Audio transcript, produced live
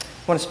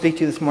want to speak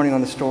to you this morning on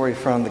the story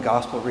from the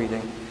gospel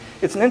reading.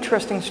 It's an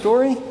interesting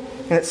story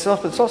in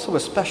itself, but it's also a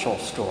special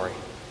story.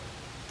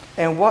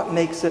 And what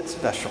makes it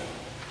special?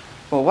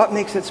 Well, what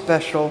makes it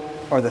special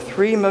are the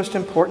three most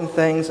important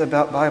things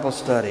about Bible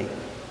study.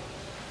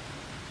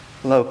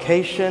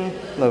 Location,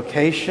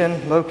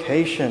 location,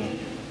 location.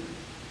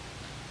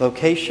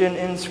 Location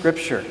in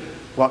Scripture,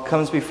 what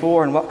comes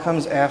before and what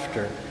comes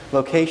after.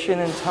 Location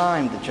in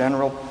time, the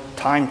general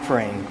time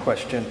frame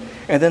question.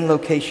 And then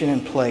location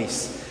in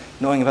place,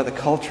 knowing about the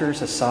culture,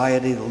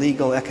 society, the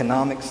legal,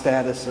 economic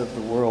status of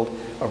the world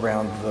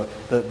around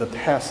the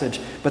passage.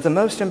 But the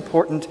most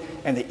important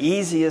and the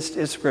easiest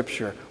is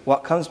Scripture,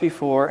 what comes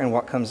before and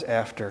what comes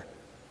after.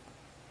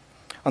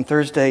 On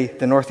Thursday,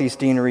 the Northeast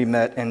Deanery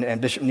met, and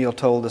Bishop Neal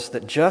told us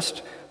that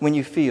just when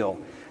you feel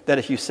that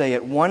if you say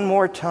it one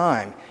more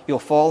time, you'll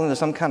fall into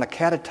some kind of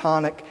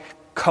catatonic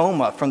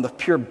coma from the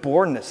pure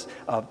boredness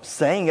of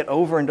saying it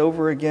over and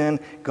over again,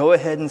 go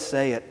ahead and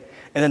say it.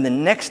 And then the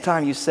next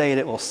time you say it,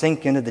 it will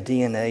sink into the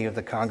DNA of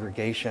the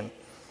congregation.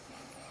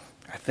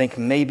 I think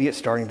maybe it's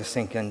starting to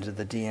sink into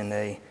the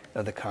DNA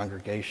of the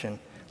congregation.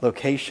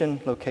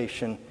 Location,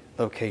 location,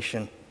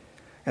 location.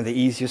 And the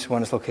easiest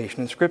one is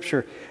location in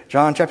Scripture.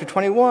 John chapter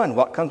 21,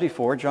 what comes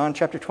before John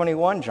chapter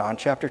 21? John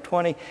chapter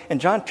 20.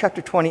 And John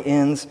chapter 20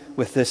 ends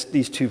with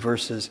these two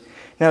verses.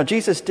 Now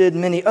Jesus did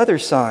many other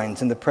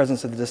signs in the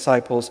presence of the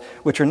disciples,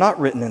 which are not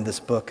written in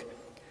this book.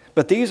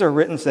 But these are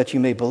written so that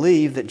you may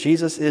believe that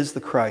Jesus is the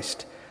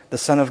Christ, the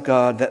Son of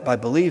God, that by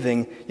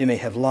believing you may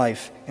have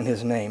life in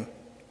his name.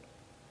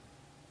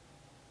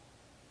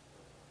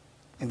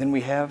 And then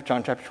we have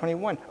John chapter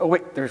 21. Oh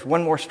wait, there's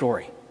one more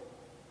story.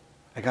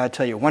 I got to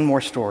tell you one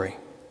more story.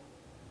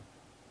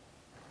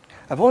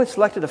 I've only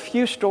selected a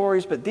few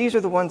stories, but these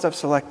are the ones I've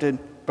selected.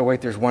 But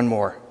wait, there's one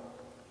more.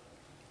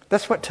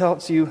 That's what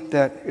tells you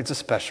that it's a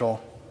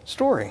special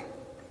story.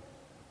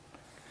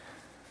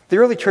 The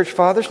early church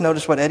fathers,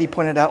 notice what Eddie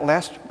pointed out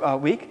last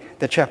week,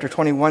 that chapter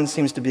 21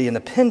 seems to be an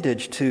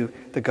appendage to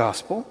the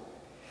gospel.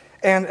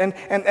 And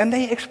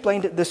they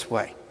explained it this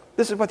way.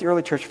 This is what the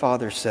early church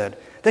fathers said.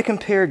 They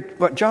compared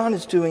what John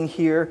is doing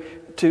here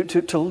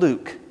to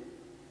Luke.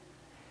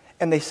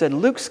 And they said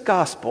Luke's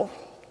gospel,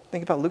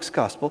 think about Luke's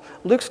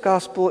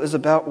gospel is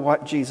about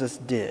what Jesus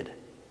did.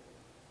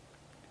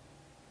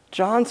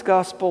 John's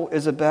gospel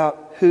is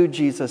about who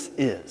Jesus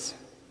is.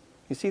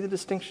 You see the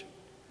distinction?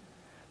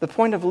 The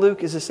point of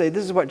Luke is to say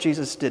this is what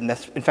Jesus did. And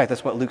in fact,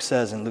 that's what Luke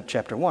says in Luke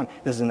chapter 1.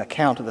 This is an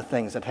account of the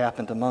things that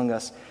happened among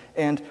us.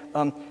 And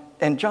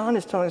John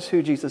is telling us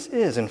who Jesus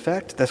is. In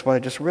fact, that's what I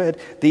just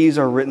read. These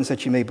are written so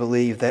that you may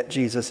believe that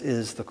Jesus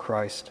is the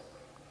Christ.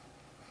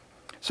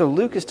 So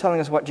Luke is telling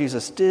us what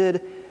Jesus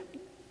did.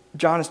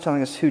 John is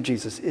telling us who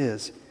Jesus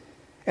is.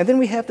 And then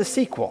we have the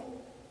sequel.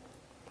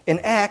 In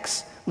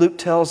Acts, Luke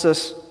tells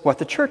us what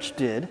the church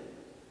did.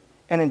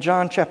 And in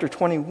John chapter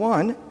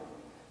 21,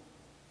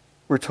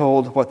 we're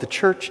told what the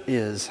church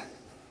is.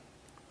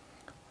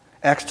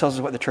 Acts tells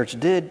us what the church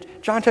did.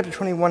 John chapter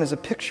 21 is a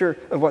picture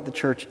of what the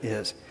church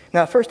is.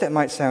 Now, at first that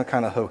might sound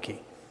kind of hokey.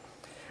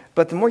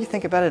 But the more you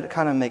think about it, it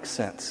kind of makes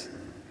sense.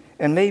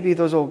 And maybe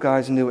those old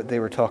guys knew what they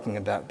were talking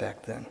about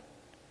back then.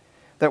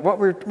 That what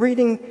we're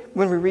reading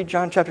when we read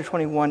John chapter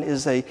 21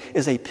 is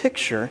a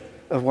picture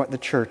of what the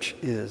church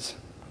is.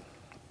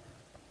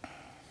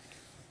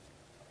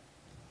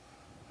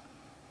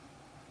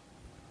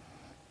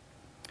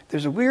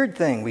 There's a weird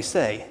thing we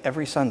say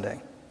every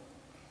Sunday.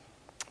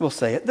 We'll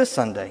say it this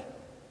Sunday.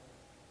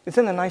 It's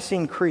in the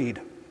Nicene Creed,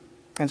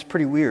 and it's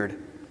pretty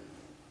weird.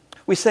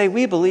 We say,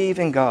 we believe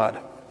in God.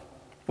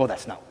 Well,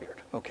 that's not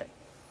weird. Okay.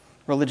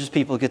 Religious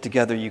people get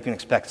together, you can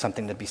expect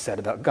something to be said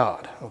about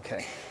God.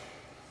 Okay.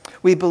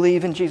 We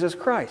believe in Jesus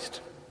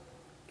Christ.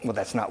 Well,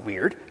 that's not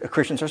weird.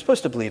 Christians are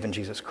supposed to believe in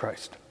Jesus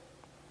Christ.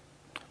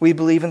 We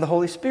believe in the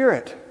Holy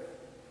Spirit.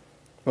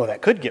 Well,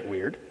 that could get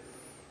weird.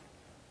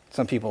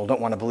 Some people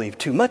don't want to believe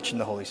too much in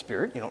the Holy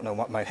Spirit. You don't know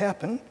what might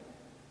happen.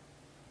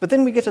 But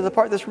then we get to the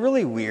part that's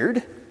really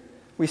weird.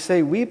 We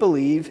say we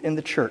believe in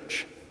the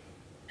church.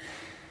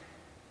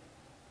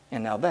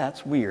 And now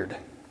that's weird.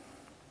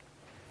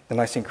 The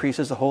Nicene Creed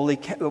is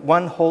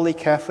one holy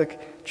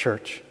Catholic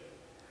church.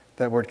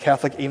 That word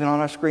Catholic, even on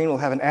our screen, will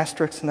have an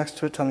asterisk next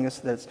to it telling us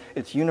that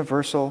it's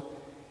universal.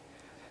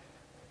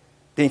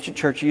 The ancient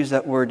church used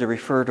that word to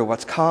refer to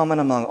what's common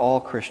among all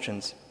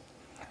Christians.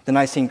 The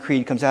Nicene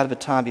Creed comes out of a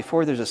time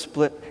before there's a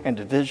split and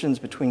divisions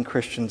between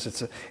Christians.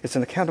 It's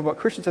an account of what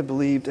Christians have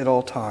believed at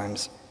all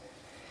times.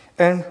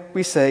 And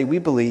we say we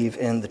believe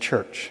in the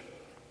church.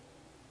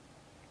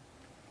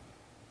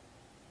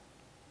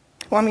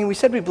 Well, we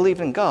said we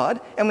believe in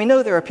God, and we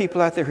know there are people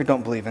out there who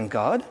don't believe in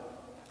God.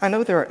 I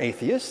know there are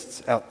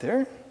atheists out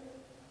there.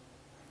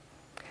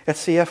 At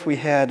CF, we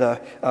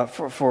had,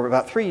 for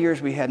about 3 years,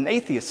 we had an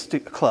atheist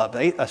club,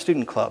 a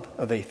student club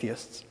of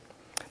atheists.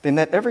 They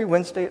met every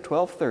Wednesday at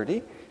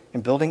 12:30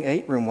 in Building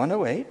 8, Room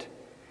 108,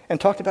 and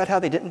talked about how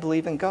they didn't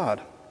believe in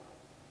God.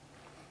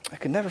 I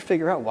could never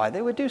figure out why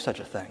they would do such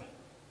a thing.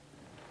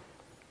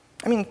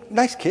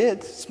 Nice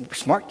kids,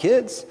 smart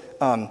kids,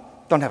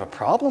 don't have a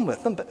problem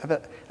with them, but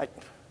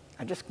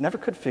I just never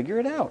could figure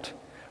it out.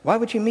 Why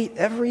would you meet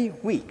every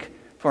week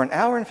for an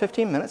hour and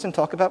 15 minutes and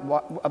talk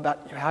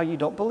about how you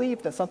don't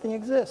believe that something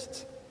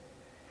exists?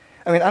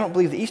 I mean, I don't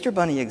believe the Easter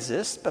Bunny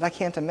exists, but I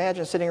can't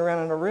imagine sitting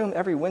around in a room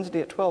every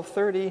Wednesday at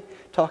 12:30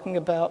 talking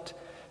about,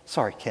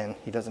 sorry, Ken,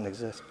 he doesn't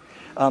exist,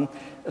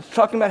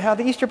 talking about how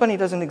the Easter Bunny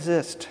doesn't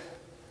exist.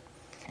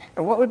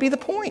 And what would be the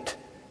point?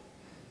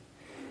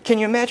 Can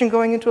you imagine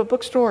going into a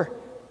bookstore?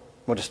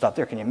 We'll just stop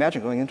there. Can you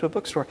imagine going into a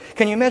bookstore?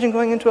 Can you imagine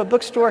going into a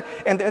bookstore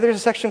and there's a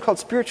section called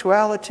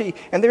Spirituality,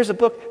 and there's a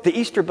book, The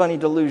Easter Bunny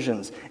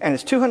Delusions, and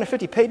it's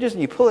 250 pages,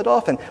 and you pull it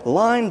off, and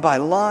line by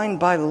line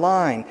by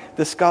line,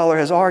 the scholar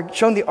has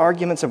shown the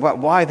arguments about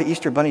why the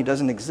Easter Bunny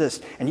doesn't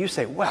exist. And you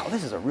say, wow,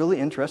 this is a really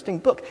interesting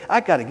book.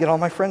 I've got to get all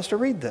my friends to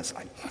read this.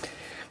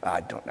 I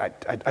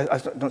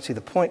don't see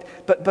the point.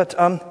 But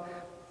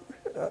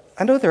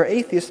I know there are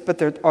atheists,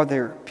 but are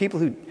there people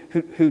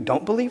who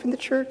don't believe in the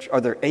church? Are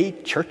there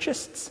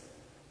churchists?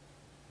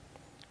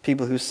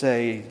 People who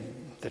say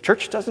the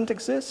church doesn't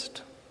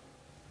exist?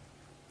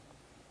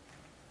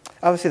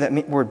 Obviously,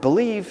 that word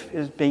believe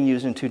is being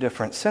used in two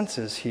different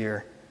senses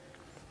here.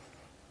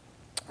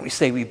 We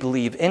say we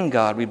believe in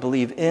God, we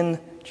believe in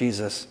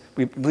Jesus,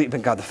 we believe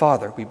in God the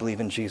Father, we believe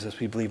in Jesus,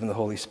 we believe in the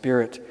Holy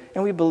Spirit,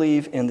 and we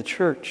believe in the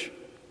church.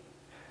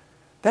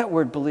 That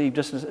word believe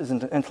just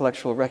isn't an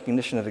intellectual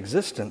recognition of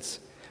existence,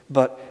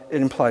 but it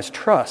implies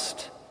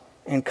trust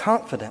and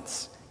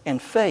confidence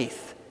and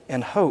faith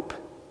and hope.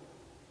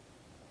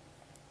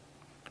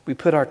 We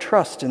put our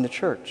trust in the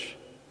church.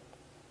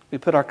 We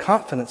put our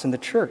confidence in the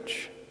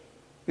church.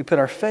 We put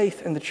our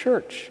faith in the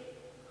church.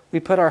 We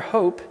put our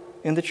hope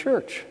in the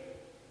church.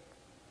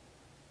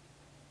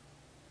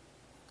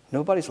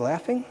 Nobody's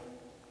laughing?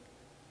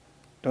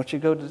 Don't you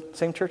go to the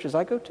same church as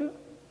I go to?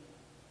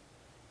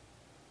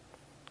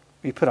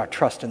 We put our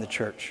trust in the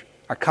church,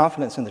 our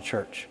confidence in the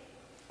church,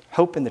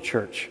 hope in the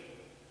church,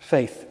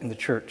 faith in the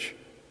church.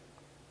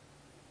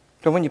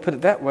 But when you put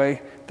it that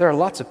way, there are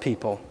lots of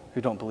people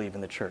who don't believe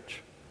in the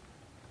church.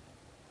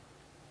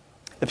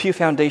 The Pew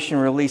Foundation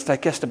released, I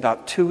guess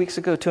about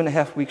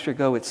 2.5 weeks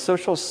ago, its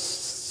social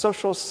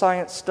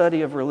science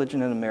study of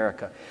religion in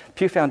America.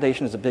 Pew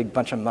Foundation is a big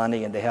bunch of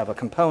money, and they have a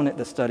component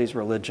that studies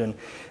religion.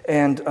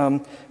 And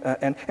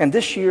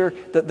this year,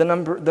 the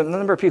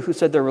number of people who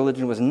said their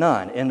religion was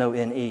none,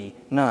 N-O-N-E,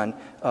 none,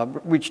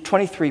 reached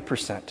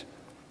 23%.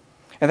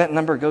 And that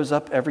number goes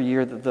up every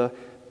year that the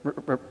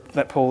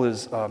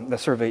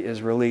survey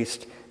is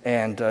released.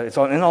 And it's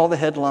in all the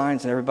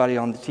headlines, and everybody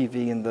on the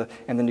TV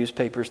and the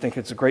newspapers think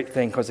it's a great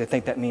thing because they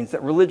think that means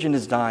that religion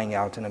is dying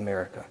out in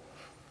America.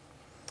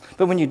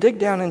 But when you dig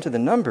down into the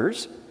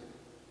numbers,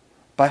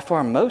 by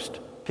far most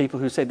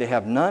people who say they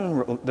have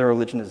none, their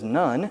religion is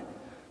none,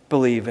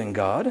 believe in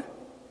God.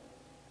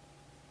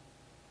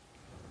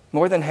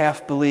 More than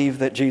half believe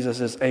that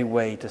Jesus is a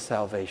way to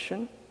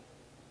salvation.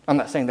 I'm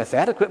not saying that's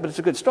adequate, but it's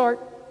a good start.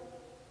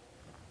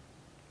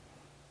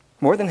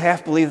 More than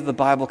half believe that the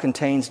Bible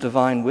contains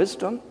divine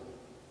wisdom.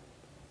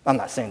 I'm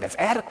not saying that's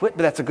adequate,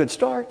 but that's a good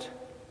start.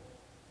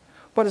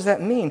 What does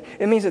that mean?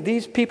 It means that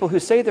these people who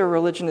say their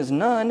religion is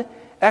none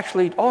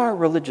actually are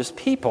religious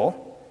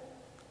people.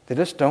 They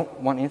just don't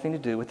want anything to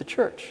do with the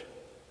church.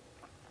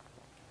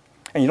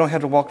 And you don't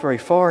have to walk very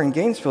far in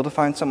Gainesville to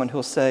find someone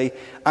who'll say,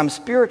 I'm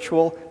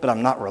spiritual, but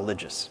I'm not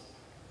religious.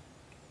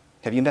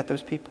 Have you met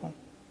those people?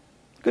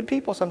 Good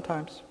people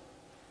sometimes.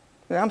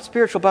 I'm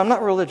spiritual, but I'm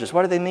not religious.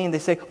 What do they mean? They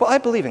say, well, I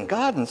believe in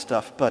God and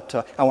stuff, but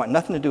I want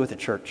nothing to do with the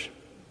church.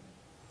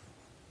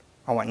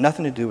 I want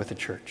nothing to do with the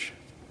church.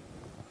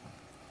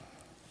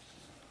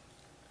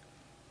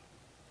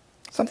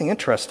 Something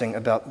interesting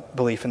about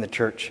belief in the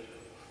church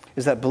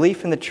is that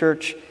belief in the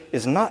church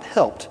is not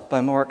helped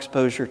by more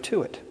exposure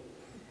to it.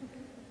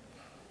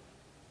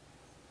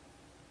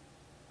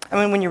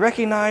 I mean, when you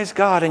recognize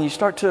God and you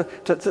start to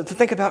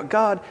think about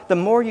God, the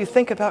more you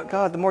think about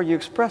God, the more you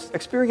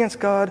experience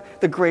God,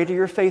 the greater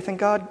your faith in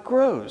God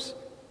grows.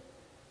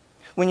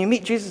 When you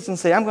meet Jesus and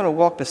say, I'm going to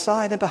walk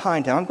beside and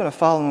behind him, I'm going to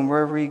follow him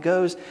wherever he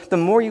goes, the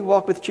more you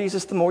walk with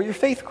Jesus, the more your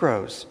faith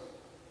grows.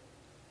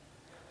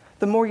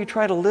 The more you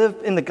try to live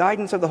in the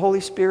guidance of the Holy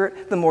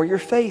Spirit, the more your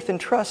faith and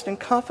trust and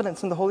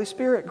confidence in the Holy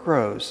Spirit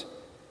grows.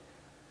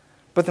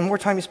 But the more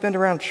time you spend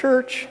around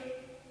church,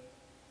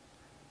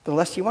 the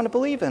less you want to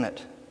believe in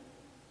it.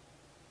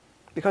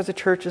 Because the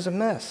church is a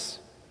mess.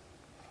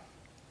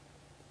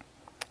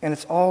 And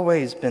it's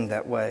always been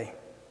that way.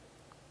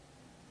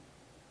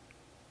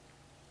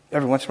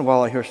 Every once in a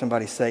while I hear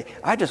somebody say,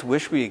 I just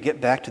wish we could get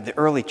back to the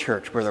early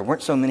church where there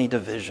weren't so many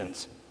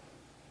divisions.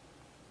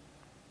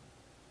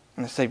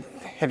 And I say,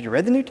 have you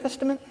read the New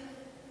Testament?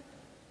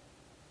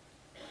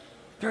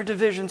 There are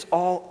divisions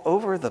all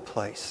over the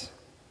place.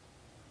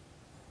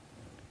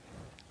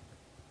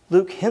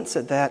 Luke hints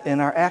at that in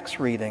our Acts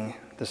reading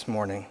this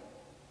morning.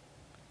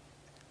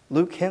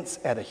 Luke hints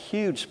at a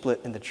huge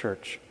split in the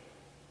church,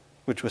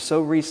 which was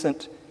so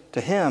recent to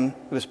him,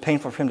 it was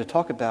painful for him to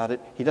talk about it.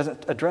 He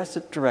doesn't address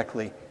it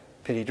directly,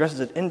 but he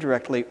addresses it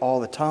indirectly all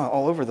the time,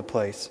 all over the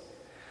place.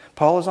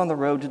 Paul is on the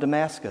road to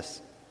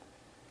Damascus.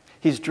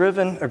 He's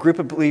driven a group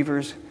of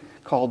believers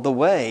called the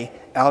Way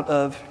out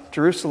of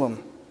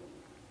Jerusalem.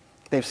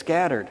 They've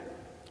scattered,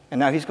 and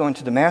now he's going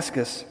to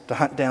Damascus to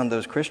hunt down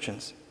those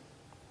Christians.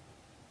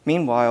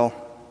 Meanwhile,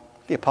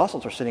 the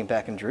apostles are sitting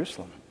back in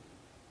Jerusalem.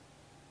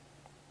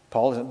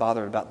 Paul isn't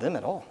bothered about them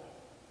at all.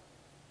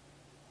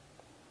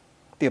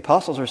 The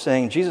apostles are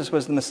saying Jesus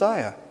was the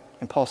Messiah,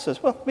 and Paul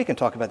says, well, we can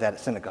talk about that at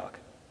synagogue.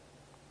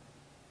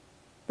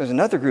 There's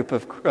another group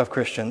of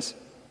Christians,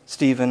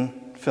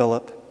 Stephen,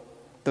 Philip,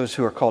 those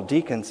who are called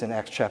deacons in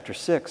Acts chapter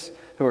 6,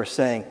 who are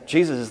saying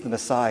Jesus is the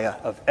Messiah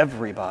of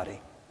everybody.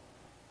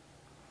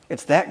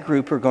 It's that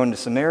group who are going to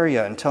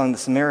Samaria and telling the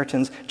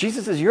Samaritans,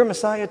 Jesus is your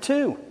Messiah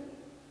too.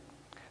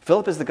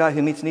 Philip is the guy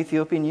who meets an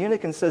Ethiopian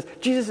eunuch and says,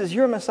 Jesus is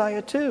your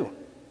Messiah too.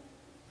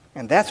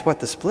 And that's what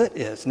the split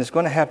is. And it's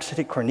going to have to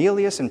take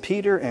Cornelius and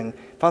Peter, and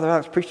Father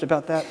Alex preached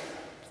about that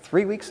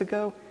 3 weeks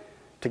ago,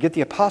 to get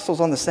the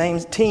apostles on the same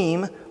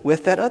team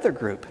with that other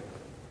group.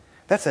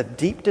 That's a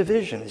deep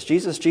division. Is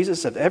Jesus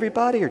Jesus of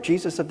everybody or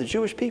Jesus of the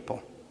Jewish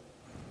people?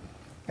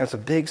 That's a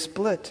big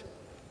split.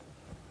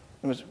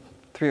 It was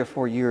 3 or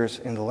 4 years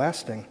in the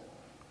lasting.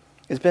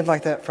 It's been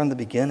like that from the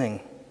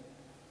beginning.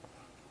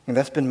 And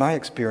that's been my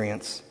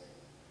experience.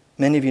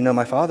 Many of you know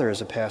my father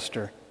is a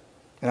pastor,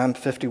 and I'm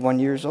 51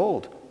 years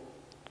old.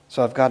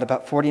 So I've got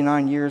about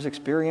 49 years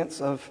experience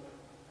of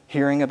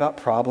hearing about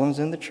problems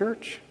in the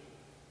church.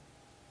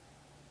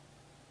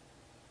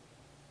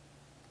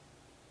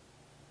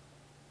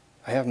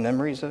 I have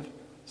memories of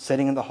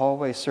sitting in the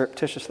hallway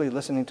surreptitiously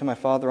listening to my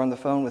father on the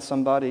phone with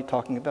somebody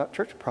talking about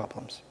church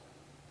problems.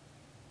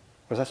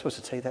 Was I supposed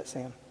to say that,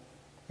 Sam?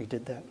 You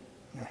did that?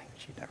 No,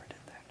 she never did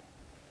that.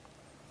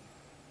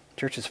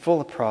 Church is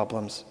full of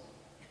problems.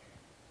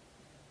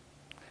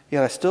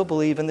 Yet I still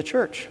believe in the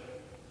church.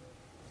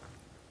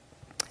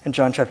 And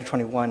John chapter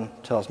 21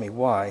 tells me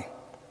why.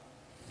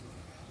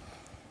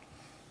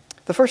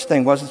 The first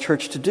thing was the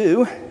church to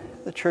do.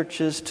 The church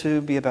is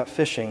to be about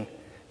fishing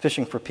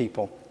for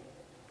people.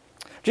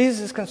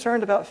 Jesus is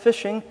concerned about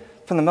fishing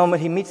from the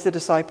moment he meets the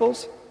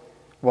disciples.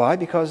 Why?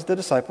 Because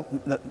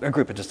a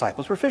group of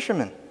disciples were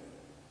fishermen.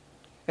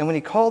 And when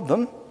he called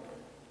them,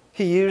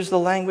 he used the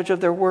language of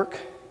their work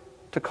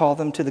to call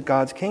them to the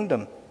God's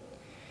kingdom.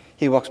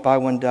 He walks by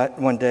one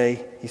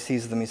day, he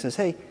sees them, he says,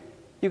 hey,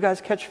 you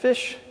guys catch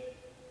fish?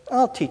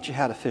 I'll teach you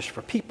how to fish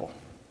for people.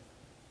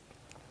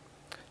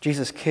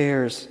 Jesus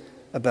cares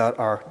about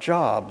our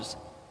jobs.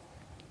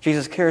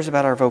 Jesus cares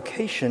about our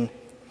vocation.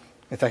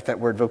 In fact, that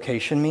word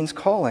vocation means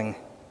calling.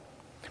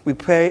 We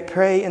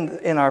pray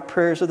in our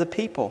prayers of the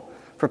people,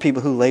 for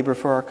people who labor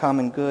for our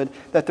common good,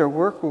 that their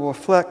work will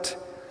reflect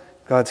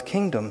God's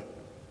kingdom.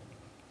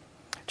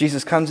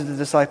 Jesus comes to the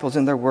disciples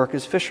in their work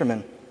as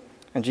fishermen.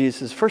 And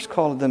Jesus' first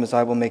call to them is,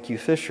 I will make you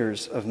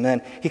fishers of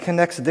men. He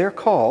connects their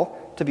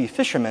call to be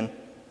fishermen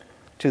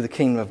to the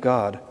kingdom of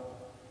God.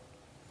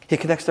 He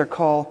connects their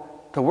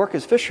call to work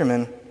as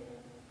fishermen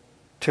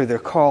to their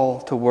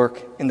call to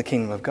work in the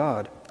kingdom of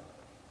God.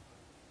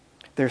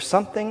 There's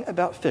something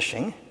about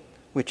fishing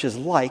which is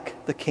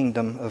like the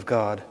kingdom of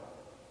God.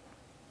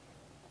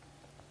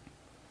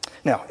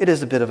 Now, it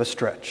is a bit of a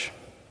stretch,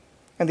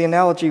 and the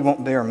analogy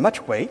won't bear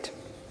much weight.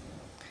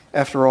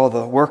 After all,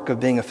 the work of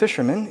being a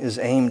fisherman is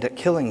aimed at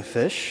killing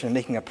fish and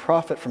making a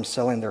profit from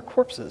selling their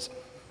corpses.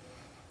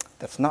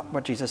 That's not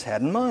what Jesus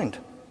had in mind.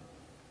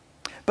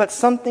 But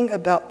something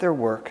about their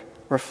work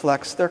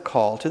reflects their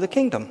call to the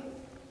kingdom.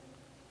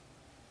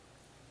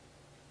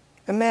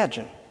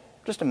 Imagine,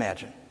 just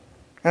imagine,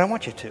 and I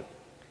want you to,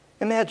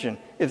 imagine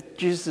if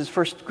Jesus'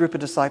 first group of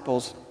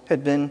disciples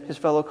had been his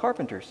fellow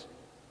carpenters.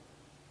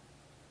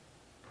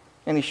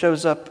 And he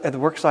shows up at the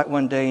worksite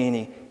one day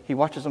and he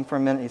watches them for a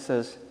minute and he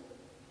says,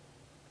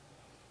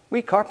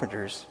 we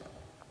carpenters,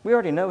 we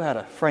already know how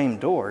to frame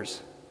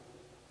doors.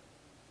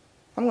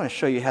 I'm going to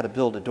show you how to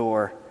build a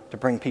door to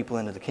bring people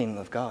into the kingdom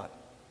of God.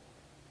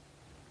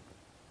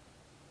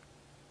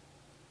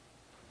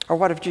 Or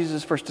what if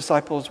Jesus' first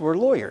disciples were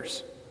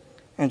lawyers?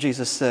 And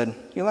Jesus said,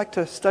 you like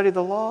to study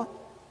the law?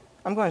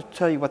 I'm going to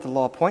tell you what the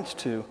law points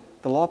to.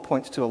 The law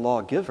points to a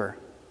lawgiver.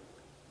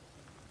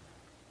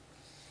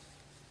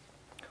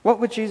 What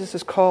would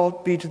Jesus' call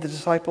be to the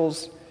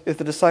disciples if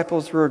the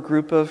disciples were a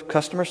group of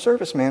customer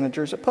service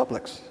managers at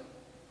Publix?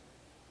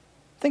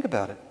 Think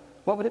about it.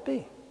 What would it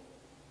be?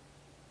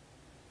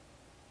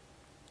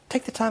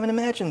 Take the time and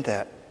imagine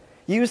that.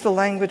 Use the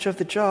language of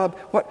the job.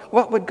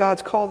 What would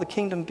God's call the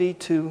kingdom be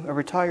to a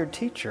retired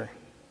teacher?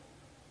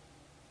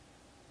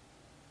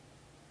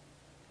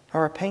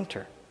 Or a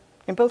painter?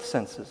 In both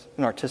senses.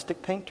 An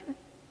artistic painter?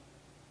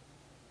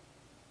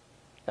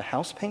 A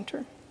house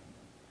painter?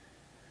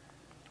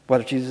 What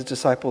if Jesus'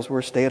 disciples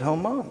were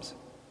stay-at-home moms?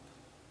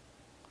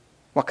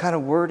 What kind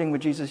of wording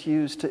would Jesus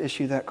use to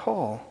issue that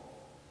call?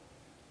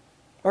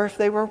 Or if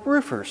they were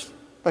roofers,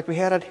 like we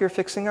had out here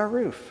fixing our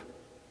roof?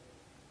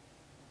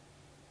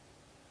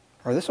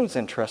 Or this one's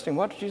interesting.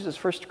 What if Jesus'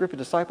 first group of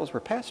disciples were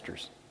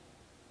pastors?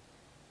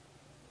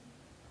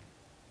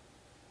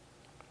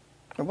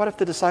 Or what if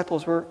the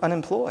disciples were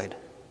unemployed?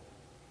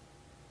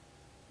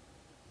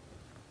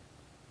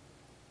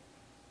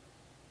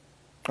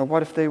 Or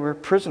what if they were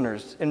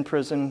prisoners in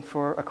prison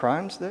for a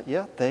crimes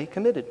that, they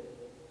committed?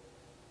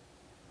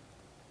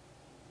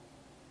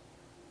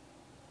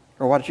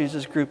 Or what if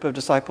Jesus' group of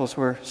disciples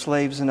were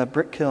slaves in a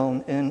brick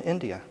kiln in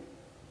India?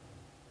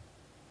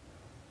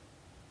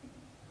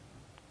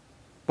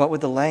 What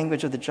would the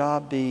language of the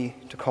job be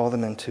to call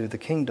them into the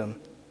kingdom?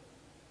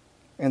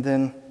 And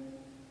then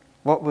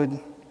what would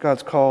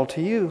God's call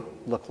to you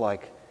look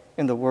like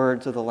in the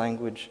words of the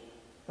language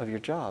of your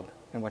job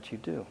and what you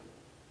do?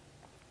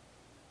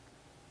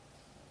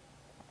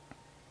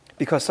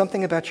 Because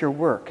something about your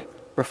work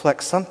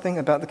reflects something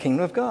about the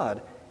kingdom of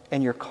God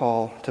and your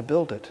call to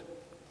build it.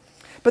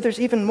 But there's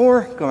even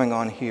more going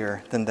on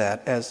here than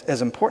that.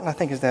 As important, I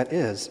think, as that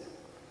is,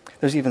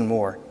 there's even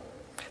more.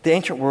 The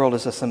ancient world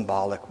is a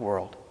symbolic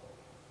world.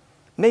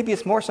 Maybe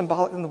it's more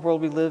symbolic than the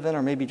world we live in,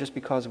 or maybe just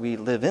because we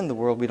live in the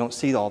world, we don't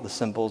see all the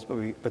symbols,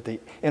 but they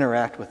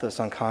interact with us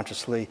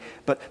unconsciously.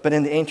 But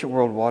in the ancient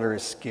world, water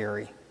is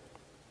scary.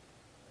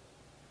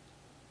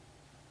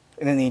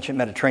 And in the ancient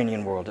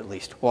Mediterranean world, at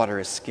least, water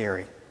is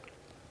scary.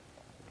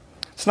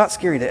 It's not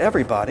scary to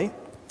everybody,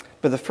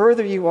 but the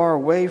further you are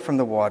away from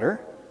the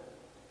water,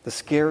 the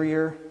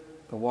scarier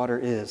the water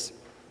is.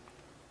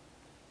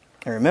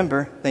 And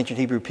remember, the ancient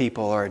Hebrew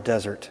people are a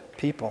desert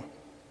people,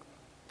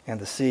 and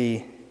the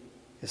sea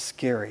is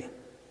scary.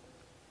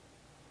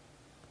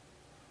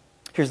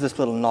 Here's this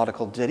little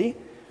nautical ditty.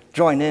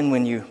 Join in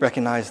when you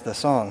recognize the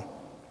song.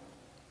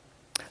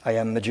 I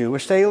am a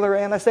Jewish sailor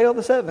and I sail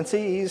the seven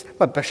seas.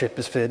 My ship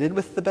is fitted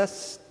with the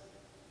best.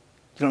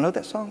 You don't know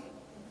that song?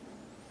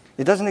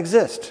 It doesn't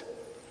exist.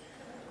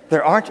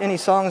 There aren't any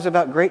songs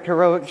about great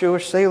heroic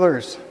Jewish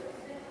sailors.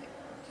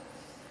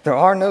 There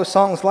are no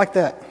songs like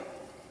that.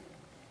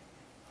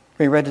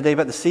 We read today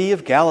about the Sea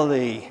of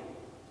Galilee.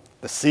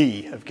 The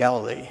Sea of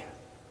Galilee.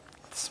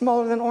 It's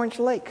smaller than Orange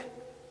Lake.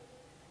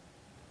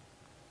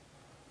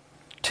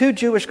 2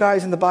 Jewish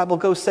guys in the Bible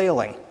go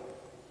sailing.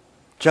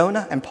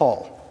 Jonah and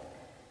Paul.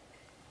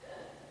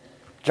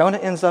 Jonah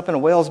ends up in a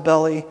whale's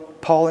belly.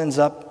 Paul ends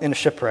up in a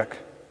shipwreck.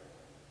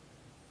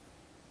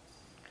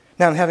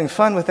 Now I'm having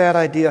fun with that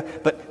idea,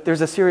 but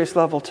there's a serious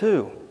level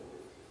too.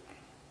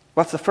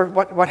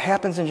 What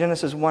happens in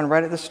Genesis 1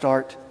 right at the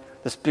start?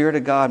 The Spirit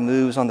of God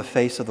moves on the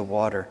face of the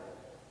water.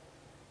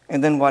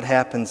 And then what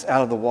happens?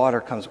 Out of the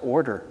water comes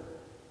order.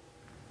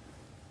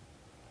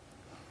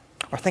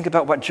 Or think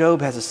about what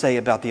Job has to say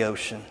about the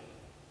ocean.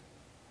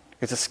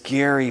 It's a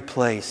scary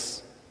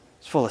place.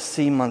 It's full of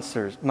sea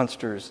monsters,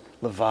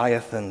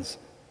 leviathans.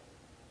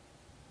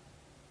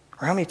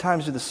 Or how many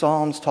times do the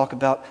Psalms talk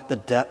about the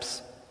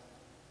depths?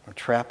 We're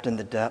trapped in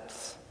the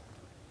depths.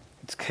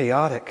 It's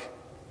chaotic.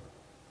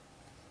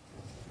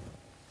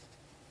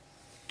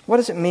 What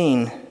does it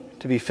mean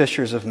to be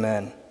fishers of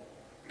men?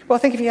 Well, I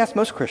think if you ask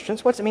most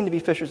Christians, what does it mean to be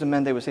fishers of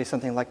men? They would say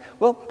something like,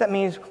 well, that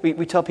means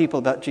we tell people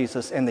about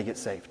Jesus and they get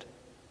saved.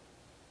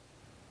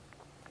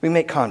 We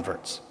make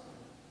converts.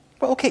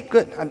 Well, okay,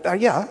 good.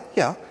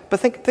 Yeah. But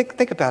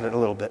think about it a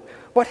little bit.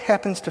 What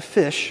happens to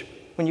fish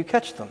when you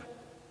catch them?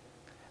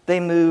 They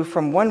move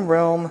from one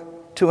realm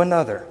to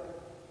another.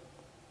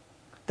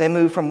 They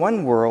move from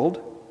one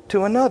world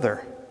to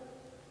another.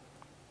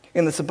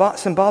 In the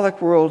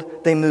symbolic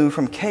world, they move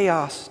from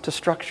chaos to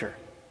structure.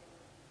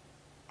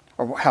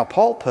 Or how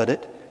Paul put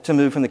it, to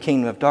move from the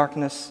kingdom of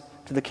darkness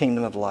to the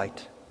kingdom of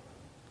light.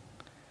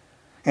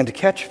 And to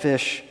catch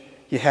fish,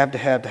 you have to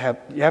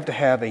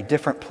have a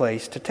different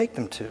place to take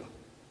them to.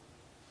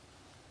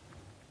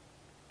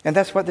 And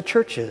that's what the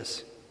church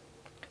is.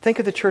 Think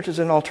of the church as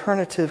an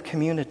alternative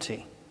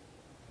community,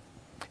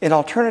 an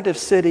alternative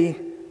city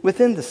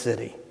within the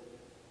city,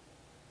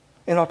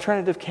 an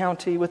alternative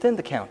county within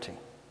the county.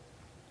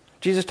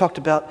 Jesus talked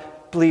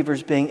about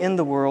believers being in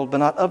the world but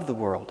not of the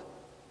world.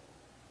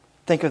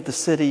 Think of the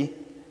city,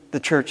 the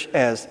church,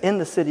 as in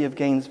the city of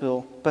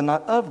Gainesville but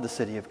not of the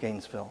city of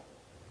Gainesville.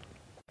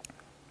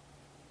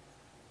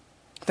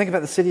 Think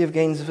about the city of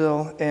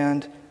Gainesville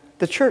and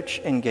the church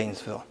in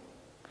Gainesville.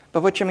 By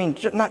which I mean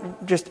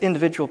not just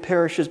individual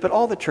parishes, but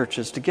all the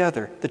churches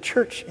together, the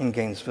church in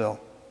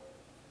Gainesville.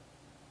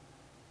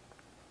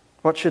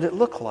 What should it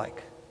look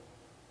like?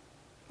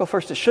 Well,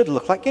 first, it should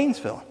look like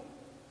Gainesville.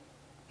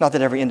 Not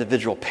that every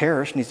individual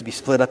parish needs to be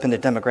split up into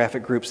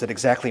demographic groups that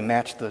exactly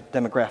match the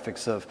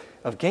demographics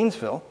of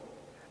Gainesville,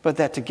 but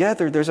that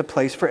together there's a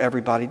place for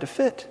everybody to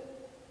fit.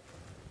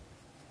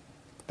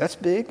 That's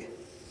big.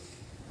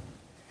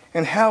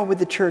 And how would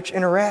the church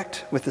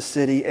interact with the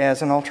city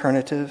as an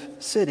alternative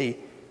city?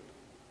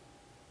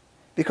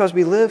 Because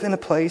we live in a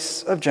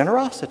place of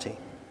generosity.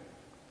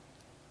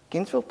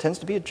 Gainesville tends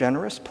to be a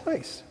generous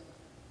place.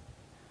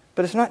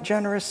 But it's not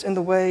generous in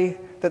the way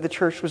that the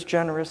church was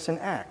generous in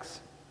Acts.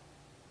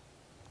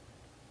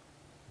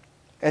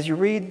 As you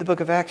read the book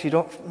of Acts, you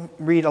don't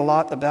read a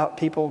lot about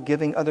people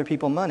giving other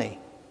people money.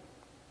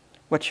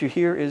 What you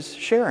hear is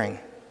sharing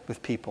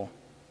with people.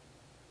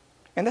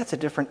 And that's a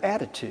different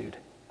attitude.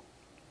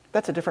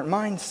 That's a different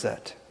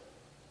mindset.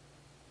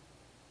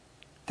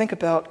 Think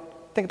about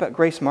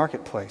Grace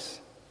Marketplace.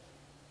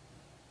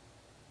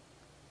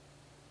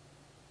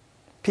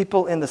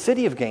 People in the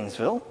city of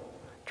Gainesville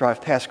drive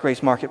past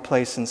Grace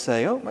Marketplace and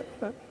say, oh,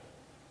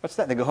 what's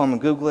that? They go home and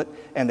Google it,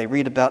 and they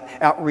read about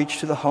outreach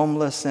to the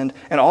homeless and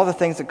all the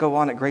things that go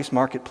on at Grace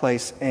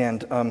Marketplace.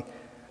 And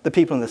the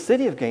people in the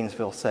city of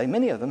Gainesville say,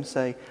 many of them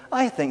say,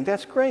 I think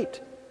that's great.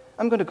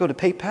 I'm going to go to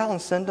PayPal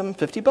and send them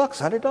 $50,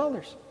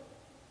 $100.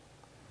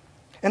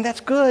 And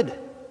that's good.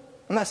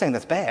 I'm not saying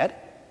that's bad.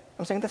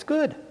 I'm saying that's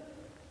good.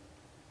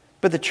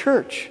 But the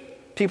church,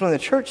 people in the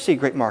church see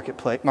Great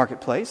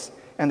Marketplace,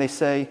 and they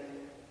say,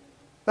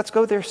 let's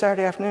go there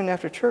Saturday afternoon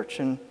after church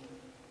and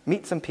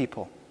meet some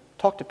people,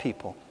 talk to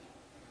people.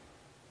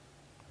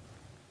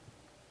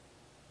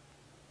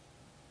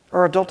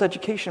 Or adult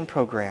education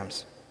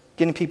programs,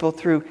 getting people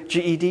through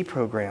GED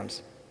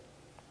programs.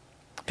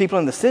 People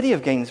in the city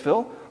of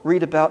Gainesville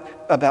read about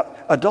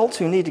adults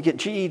who need to get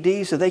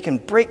GEDs so they can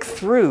break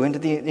through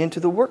into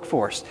the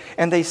workforce.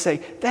 And they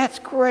say, that's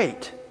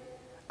great.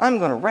 I'm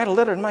going to write a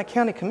letter to my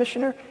county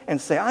commissioner and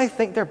say, I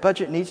think their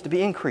budget needs to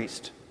be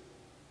increased.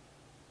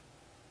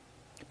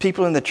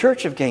 People in the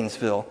church of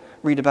Gainesville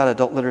read about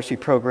adult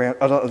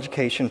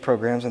education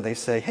programs, and they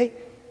say, hey,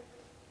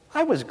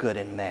 I was good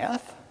in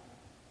math.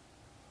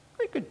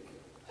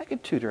 I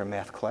could tutor a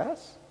math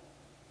class.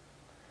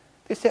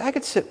 They say, I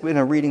could sit in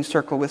a reading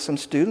circle with some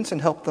students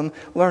and help them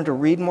learn to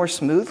read more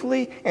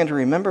smoothly and to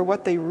remember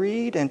what they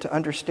read and to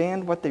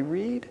understand what they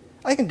read.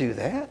 I can do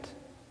that.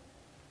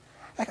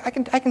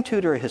 I can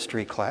tutor a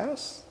history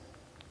class.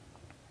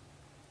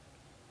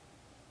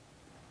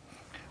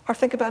 Or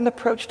think about an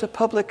approach to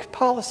public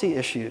policy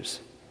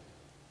issues.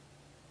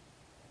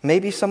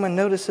 Maybe someone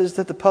notices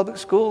that the public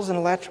schools in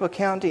Alachua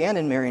County and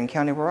in Marion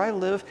County where I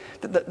live,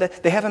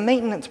 that they have a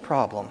maintenance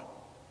problem.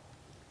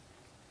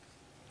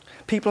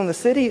 People in the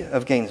city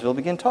of Gainesville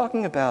begin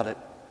talking about it.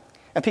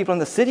 And people in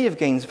the city of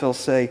Gainesville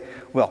say,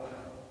 well,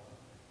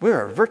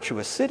 we're a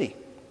virtuous city.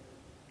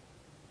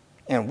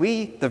 And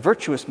we, the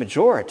virtuous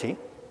majority,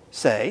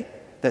 say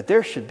that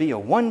there should be a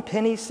 1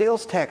 penny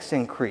sales tax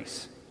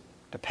increase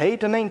to pay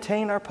to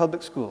maintain our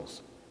public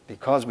schools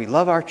because we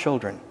love our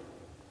children.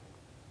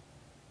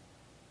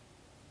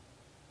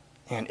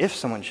 And if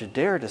someone should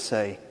dare to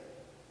say,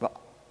 well,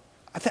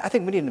 I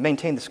think we need to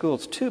maintain the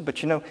schools too, but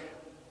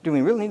do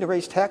we really need to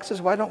raise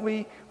taxes? Why don't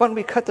we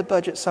cut the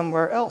budget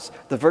somewhere else?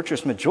 The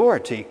virtuous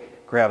majority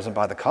grabs them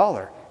by the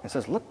collar and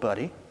says, look,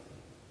 buddy,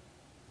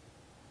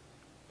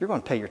 you're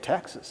going to pay your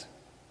taxes.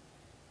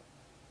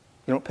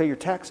 You don't pay your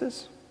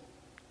taxes,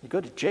 you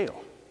go to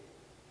jail.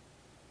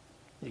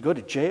 You go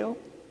to jail,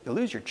 you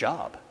lose your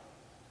job.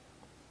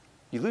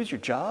 You lose your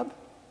job,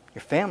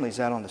 your family's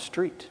out on the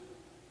street.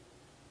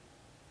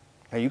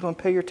 Are you going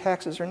to pay your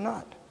taxes or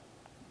not?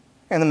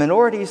 And the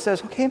minority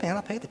says, okay, man,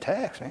 I'll pay the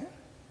tax, man.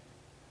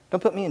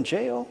 Don't put me in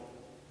jail.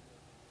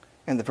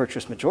 And the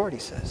virtuous majority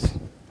says,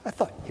 I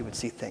thought you would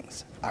see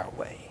things our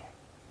way.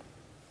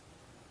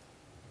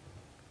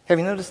 Have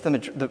you noticed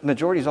the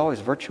majority is always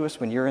virtuous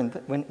when you're in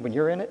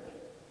it?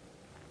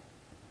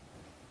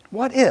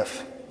 What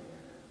if?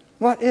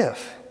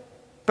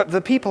 But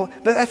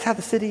that's how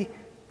the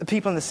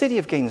people in the city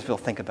of Gainesville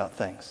think about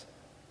things.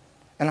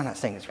 And I'm not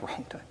saying it's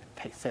wrong to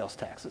pay sales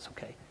taxes,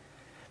 okay?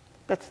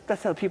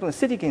 That's how the people in the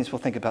city of Gainesville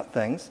think about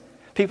things.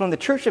 People in the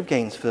church of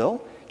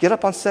Gainesville get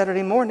up on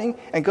Saturday morning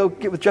and go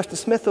get with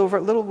Justice Smith over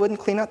at Littlewood and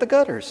clean out the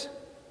gutters.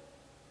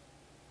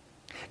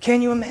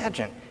 Can you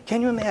imagine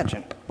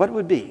what it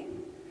would be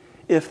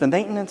if the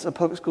maintenance of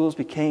public schools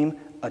became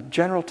a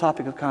general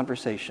topic of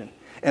conversation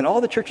and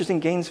all the churches in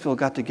Gainesville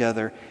got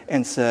together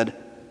and said,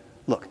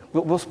 look,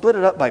 we'll split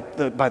it up by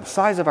the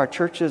size of our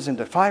churches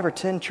into 5 or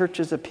 10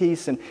 churches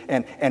apiece, and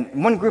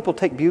one group will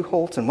take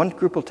Buchholz and one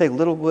group will take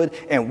Littlewood,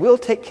 and we'll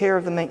take care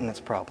of the maintenance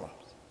problems.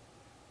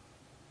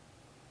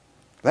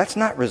 Let's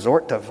not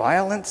resort to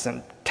violence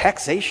and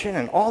taxation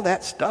and all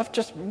that stuff.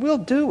 Just, we'll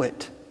do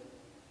it.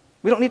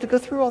 We don't need to go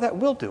through all that.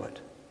 We'll do it.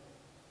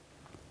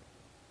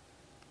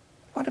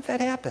 What if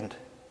that happened?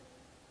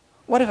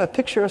 What if a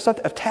picture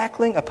of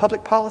tackling a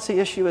public policy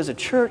issue as a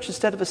church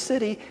instead of a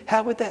city,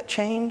 how would that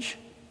change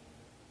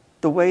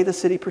the way the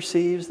city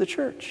perceives the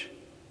church?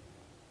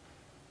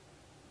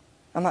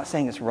 I'm not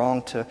saying it's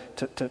wrong to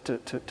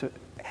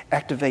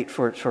activate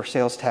for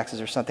sales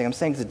taxes or something. I'm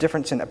saying it's a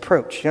difference in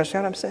approach. You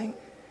understand what I'm saying?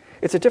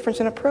 It's a difference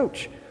in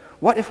approach.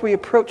 What if we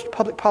approached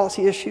public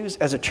policy issues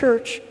as a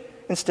church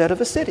instead of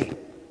a city?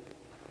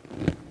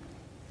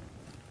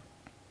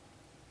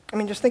 I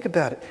mean, just think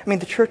about it. I mean,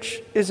 the church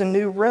is a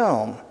new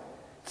realm.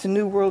 It's a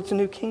new world. It's a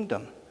new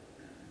kingdom.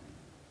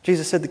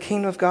 Jesus said the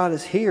kingdom of God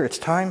is here. It's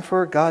time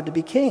for God to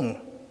be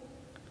king.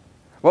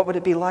 What would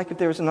it be like if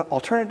there was an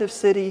alternative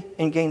city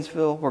in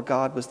Gainesville where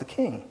God was the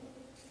king?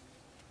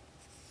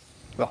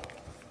 Well,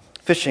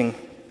 fishing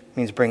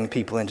means bringing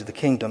people into the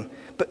kingdom.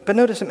 But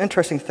notice some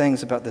interesting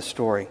things about this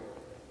story.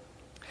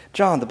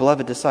 John, the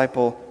beloved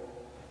disciple,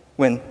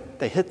 when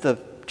they hit the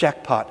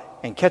jackpot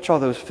and catch all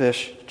those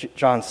fish,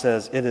 John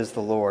says, it is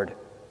the Lord.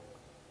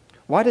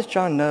 Why does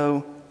John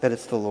know that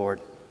it's the Lord?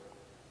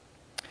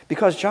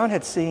 Because John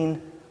had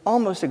seen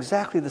almost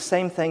exactly the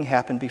same thing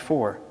happen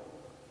before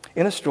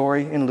in a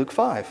story in Luke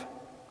 5.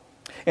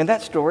 In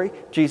that story,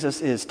 Jesus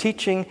is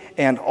teaching,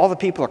 and all the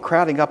people are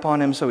crowding up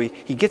on him, so he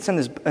gets in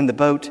the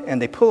boat,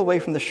 and they pull away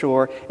from the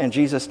shore, and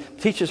Jesus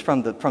teaches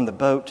from the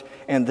boat,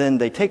 and then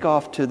they take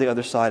off to the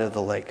other side of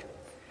the lake.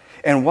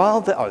 And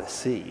the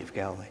Sea of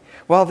Galilee.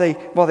 While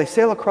they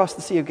sail across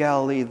the Sea of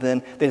Galilee,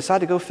 then they decide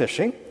to go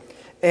fishing,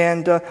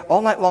 and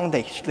all night long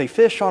they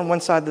fish on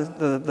one side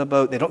of the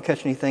boat, they don't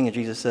catch anything, and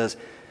Jesus says,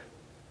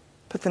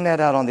 put the net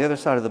out on the other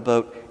side of the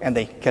boat, and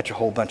they catch a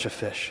whole bunch of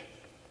fish.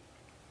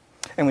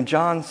 And when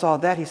John saw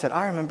that, he said,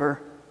 I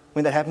remember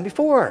when that happened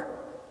before.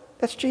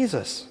 That's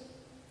Jesus.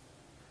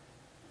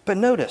 But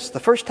notice, the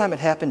first time it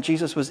happened,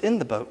 Jesus was in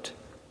the boat.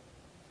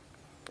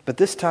 But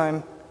this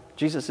time,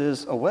 Jesus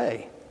is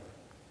away.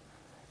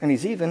 And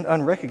he's even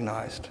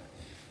unrecognized.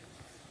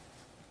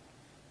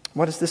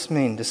 What does this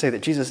mean? To say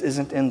that Jesus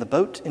isn't in the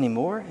boat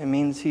anymore? It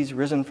means he's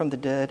risen from the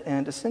dead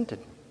and ascended.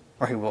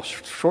 Or he will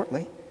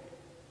shortly.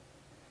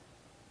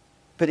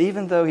 But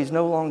even though he's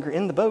no longer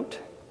in the boat,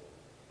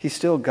 he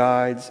still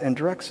guides and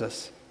directs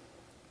us.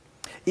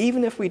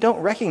 Even if we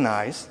don't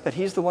recognize that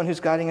he's the one who's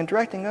guiding and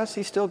directing us,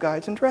 he still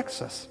guides and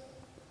directs us.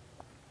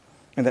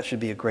 And that should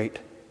be a great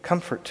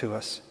comfort to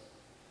us.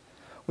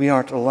 We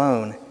aren't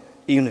alone,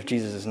 even if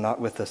Jesus is not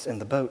with us in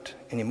the boat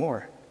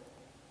anymore.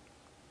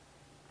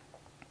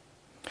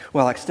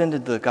 Well, I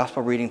extended the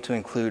gospel reading to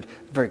include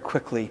very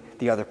quickly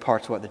the other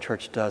parts of what the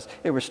church does.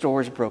 It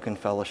restores broken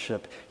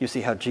fellowship. You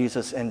see how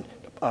Jesus and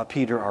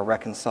Peter are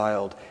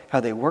reconciled, how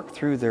they work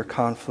through their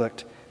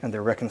conflict, and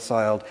they're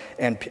reconciled,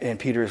 and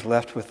Peter is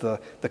left with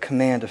the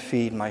command to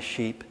feed my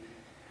sheep.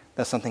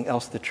 That's something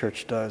else the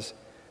church does.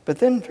 But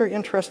then, very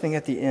interesting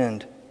at the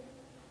end,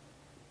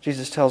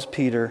 Jesus tells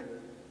Peter,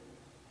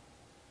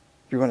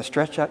 you're going to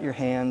stretch out your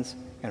hands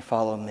and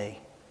follow me.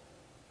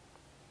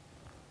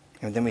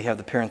 And then we have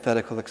the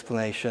parenthetical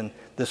explanation.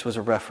 This was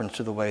a reference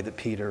to the way that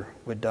Peter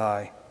would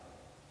die.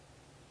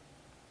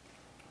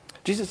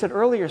 Jesus had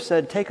earlier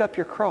said, take up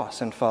your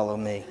cross and follow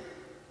me.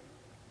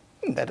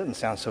 That doesn't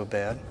sound so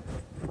bad.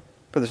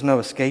 But there's no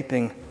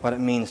escaping what it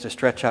means to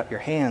stretch out your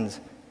hands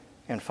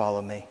and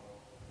follow me.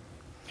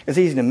 It's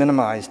easy to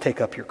minimize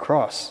take up your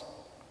cross.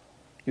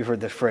 You've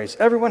heard that phrase,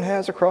 everyone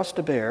has a cross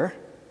to bear.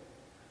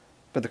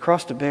 But the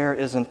cross to bear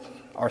isn't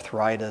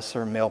arthritis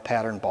or male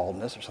pattern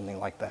baldness or something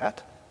like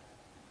that.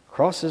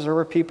 Crosses are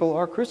where people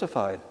are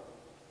crucified.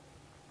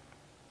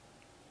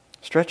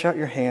 Stretch out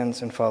your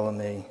hands and follow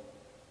me.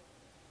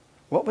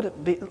 What would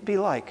it be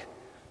like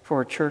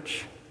for a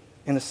church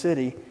in a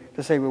city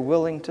to say we're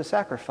willing to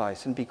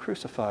sacrifice and be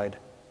crucified?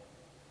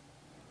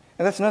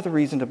 And that's another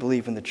reason to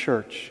believe in the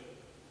church,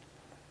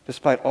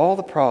 despite all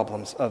the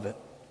problems of it.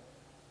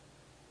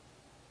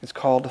 It's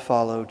called to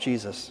follow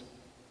Jesus.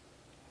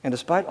 And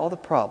despite all the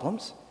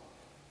problems,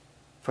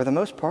 for the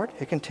most part,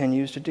 it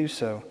continues to do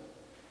so,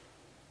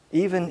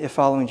 even if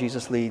following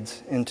Jesus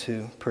leads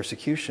into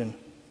persecution.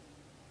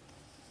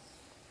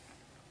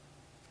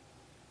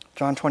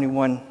 John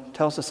 21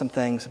 tells us some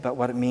things about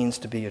what it means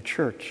to be a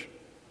church.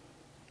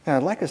 And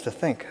I'd like us to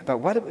think about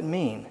what it would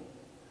mean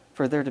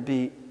for there to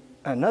be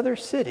another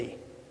city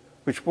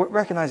which would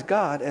recognize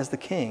God as the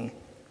King.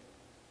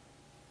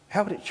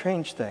 How would it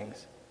change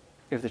things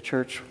if the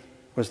church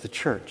was the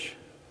church?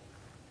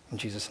 In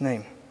Jesus'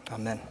 name,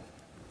 amen.